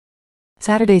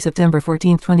Saturday, September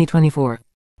 14, 2024.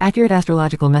 Accurate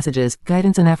astrological messages,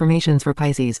 guidance and affirmations for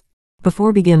Pisces.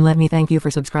 Before begin, let me thank you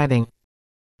for subscribing.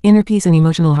 Inner peace and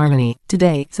emotional harmony.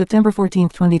 Today, September 14,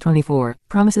 2024,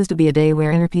 promises to be a day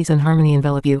where inner peace and harmony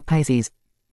envelop you, Pisces.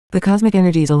 The cosmic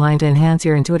energies align to enhance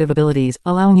your intuitive abilities,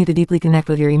 allowing you to deeply connect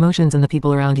with your emotions and the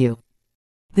people around you.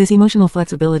 This emotional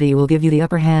flexibility will give you the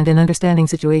upper hand in understanding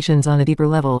situations on a deeper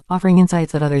level, offering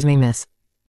insights that others may miss.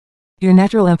 Your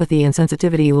natural empathy and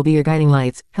sensitivity will be your guiding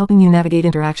lights, helping you navigate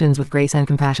interactions with grace and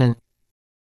compassion.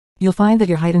 You'll find that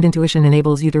your heightened intuition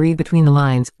enables you to read between the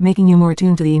lines, making you more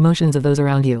attuned to the emotions of those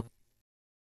around you.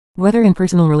 Whether in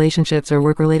personal relationships or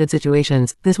work-related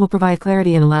situations, this will provide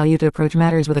clarity and allow you to approach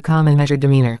matters with a calm and measured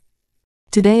demeanor.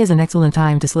 Today is an excellent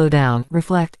time to slow down,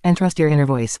 reflect, and trust your inner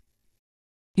voice.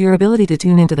 Your ability to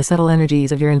tune into the subtle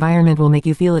energies of your environment will make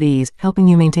you feel at ease, helping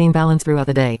you maintain balance throughout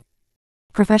the day.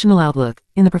 Professional outlook.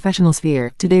 In the professional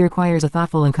sphere, today requires a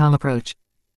thoughtful and calm approach.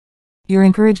 You're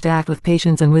encouraged to act with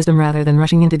patience and wisdom rather than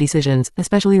rushing into decisions,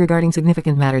 especially regarding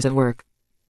significant matters at work.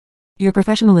 Your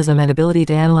professionalism and ability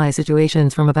to analyze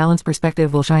situations from a balanced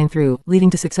perspective will shine through,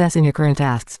 leading to success in your current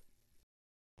tasks.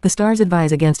 The stars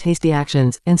advise against hasty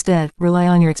actions. Instead, rely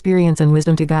on your experience and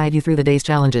wisdom to guide you through the day's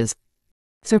challenges.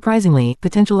 Surprisingly,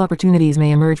 potential opportunities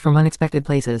may emerge from unexpected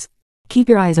places. Keep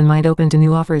your eyes and mind open to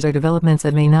new offers or developments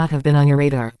that may not have been on your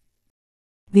radar.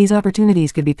 These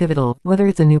opportunities could be pivotal, whether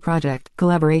it's a new project,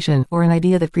 collaboration, or an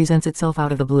idea that presents itself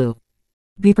out of the blue.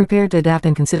 Be prepared to adapt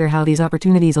and consider how these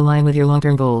opportunities align with your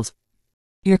long-term goals.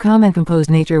 Your calm and composed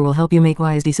nature will help you make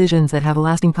wise decisions that have a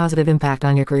lasting positive impact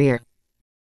on your career.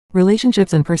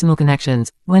 Relationships and personal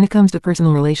connections. When it comes to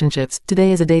personal relationships,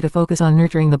 today is a day to focus on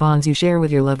nurturing the bonds you share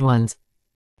with your loved ones.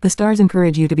 The stars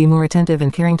encourage you to be more attentive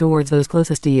and caring towards those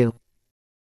closest to you.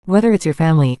 Whether it's your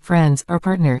family, friends, or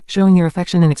partner, showing your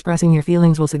affection and expressing your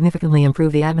feelings will significantly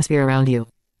improve the atmosphere around you.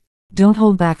 Don't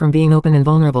hold back from being open and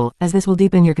vulnerable, as this will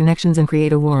deepen your connections and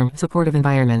create a warm, supportive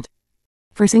environment.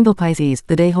 For single Pisces,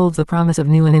 the day holds the promise of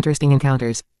new and interesting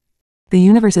encounters. The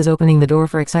universe is opening the door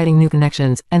for exciting new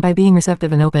connections, and by being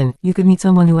receptive and open, you could meet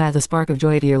someone who adds a spark of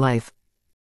joy to your life.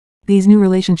 These new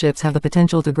relationships have the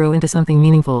potential to grow into something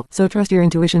meaningful, so trust your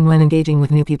intuition when engaging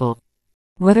with new people.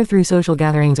 Whether through social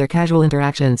gatherings or casual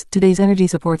interactions, today's energy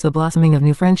supports the blossoming of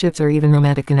new friendships or even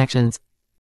romantic connections.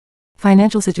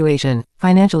 Financial situation.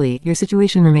 Financially, your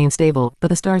situation remains stable, but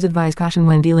the stars advise caution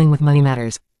when dealing with money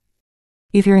matters.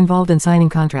 If you're involved in signing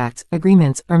contracts,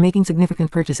 agreements, or making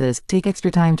significant purchases, take extra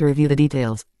time to review the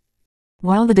details.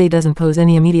 While the day doesn't pose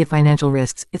any immediate financial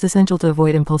risks, it's essential to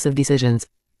avoid impulsive decisions.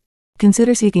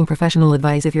 Consider seeking professional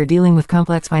advice if you're dealing with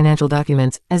complex financial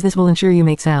documents, as this will ensure you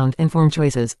make sound, informed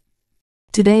choices.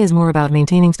 Today is more about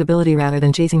maintaining stability rather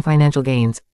than chasing financial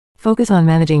gains. Focus on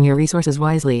managing your resources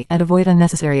wisely and avoid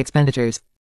unnecessary expenditures.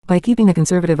 By keeping a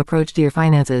conservative approach to your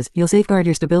finances, you'll safeguard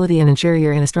your stability and ensure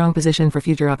you're in a strong position for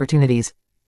future opportunities.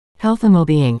 Health and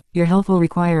well-being. Your health will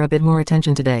require a bit more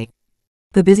attention today.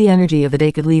 The busy energy of the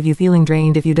day could leave you feeling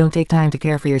drained if you don't take time to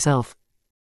care for yourself.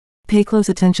 Pay close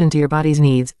attention to your body's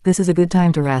needs. This is a good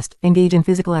time to rest, engage in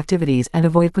physical activities, and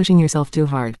avoid pushing yourself too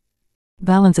hard.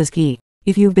 Balance is key.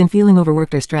 If you've been feeling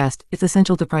overworked or stressed, it's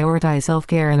essential to prioritize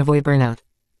self-care and avoid burnout.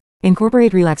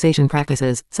 Incorporate relaxation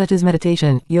practices, such as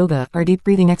meditation, yoga, or deep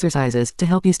breathing exercises, to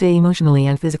help you stay emotionally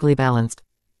and physically balanced.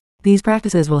 These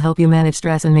practices will help you manage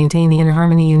stress and maintain the inner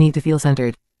harmony you need to feel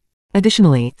centered.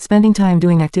 Additionally, spending time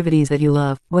doing activities that you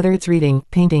love, whether it's reading,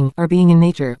 painting, or being in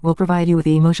nature, will provide you with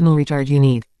the emotional recharge you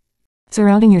need.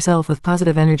 Surrounding yourself with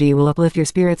positive energy will uplift your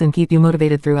spirits and keep you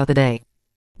motivated throughout the day.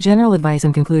 General advice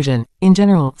and conclusion. In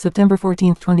general, September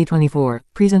 14, 2024,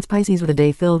 presents Pisces with a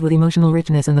day filled with emotional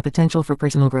richness and the potential for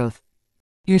personal growth.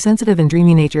 Your sensitive and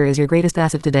dreamy nature is your greatest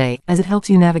asset today, as it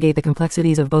helps you navigate the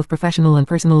complexities of both professional and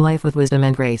personal life with wisdom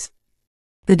and grace.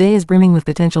 The day is brimming with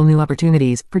potential new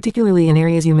opportunities, particularly in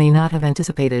areas you may not have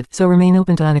anticipated, so remain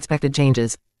open to unexpected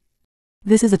changes.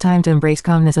 This is a time to embrace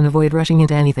calmness and avoid rushing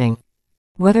into anything.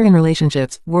 Whether in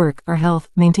relationships, work, or health,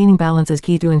 maintaining balance is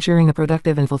key to ensuring a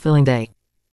productive and fulfilling day.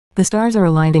 The stars are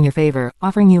aligned in your favor,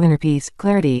 offering you inner peace,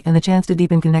 clarity, and the chance to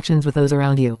deepen connections with those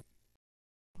around you.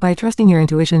 By trusting your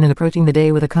intuition and approaching the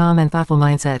day with a calm and thoughtful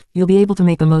mindset, you'll be able to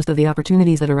make the most of the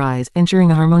opportunities that arise,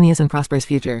 ensuring a harmonious and prosperous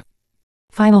future.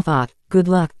 Final thought. Good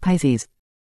luck, Pisces.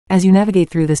 As you navigate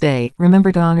through this day,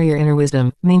 remember to honor your inner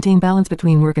wisdom, maintain balance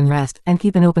between work and rest, and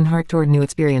keep an open heart toward new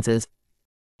experiences.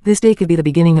 This day could be the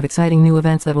beginning of exciting new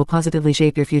events that will positively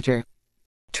shape your future.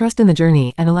 Trust in the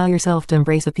journey and allow yourself to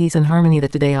embrace the peace and harmony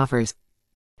that today offers.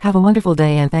 Have a wonderful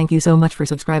day and thank you so much for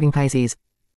subscribing, Pisces.